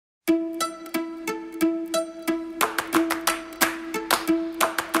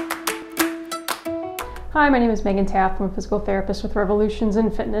Hi, my name is Meghan Taff. I'm a physical therapist with Revolutions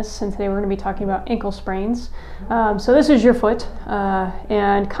in Fitness, and today we're going to be talking about ankle sprains. So this is your foot,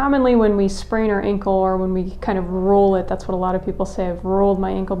 and commonly when we sprain our ankle or when we kind of roll it, that's what a lot of people say, I've rolled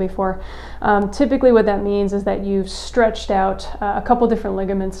my ankle before. Typically what that means is that you've stretched out a couple different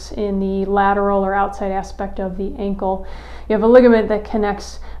ligaments in the lateral or outside aspect of the ankle. You have a ligament that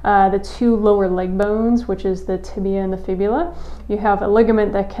connects the two lower leg bones, which is the tibia and the fibula. You have a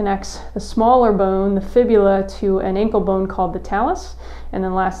ligament that connects the smaller bone, the fibula, to an ankle bone called the talus. And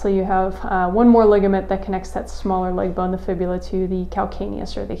then lastly, you have one more ligament that connects that smaller leg bone, the fibula, to the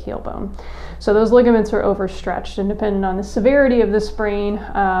calcaneus or the heel bone. So those ligaments are overstretched, and depending on the severity of the sprain,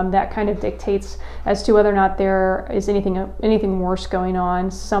 that kind of dictates as to whether or not there is anything worse going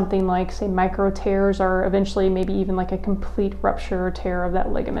on. Something like, say, micro tears, or eventually maybe even like a complete rupture or tear of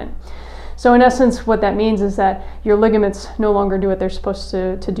that ligament. So in essence, what that means is that your ligaments no longer do what they're supposed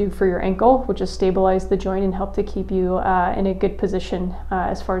to do for your ankle, which is stabilize the joint and help to keep you in a good position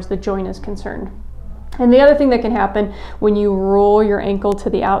as far as the joint is concerned. And the other thing that can happen when you roll your ankle to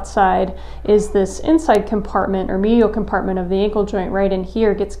the outside is this inside compartment or medial compartment of the ankle joint right in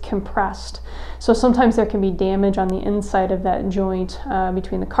here gets compressed. So sometimes there can be damage on the inside of that joint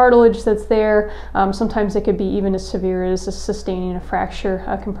between the cartilage that's there. Sometimes it could be even as severe as sustaining a fracture,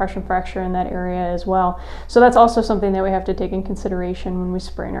 a compression fracture in that area as well. So that's also something that we have to take in consideration when we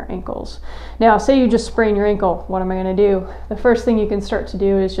sprain our ankles. Now, say you just sprain your ankle, what am I going to do? The first thing you can start to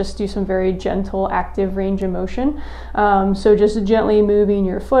do is just do some very gentle, active range of motion. So just gently moving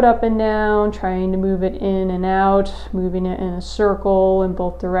your foot up and down, trying to move it in and out, moving it in a circle in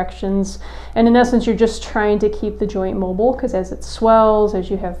both directions. And in essence, you're just trying to keep the joint mobile, because as it swells, as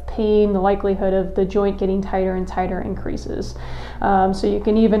you have pain, the likelihood of the joint getting tighter and tighter increases. So you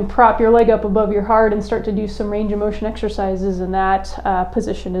can even prop your leg up above your heart and start to do some range of motion exercises in that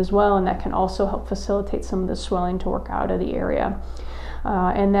position as well, and that can also help facilitate some of the swelling to work out of the area.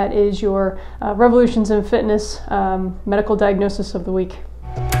 And that is your Revolutions in Fitness medical diagnosis of the week.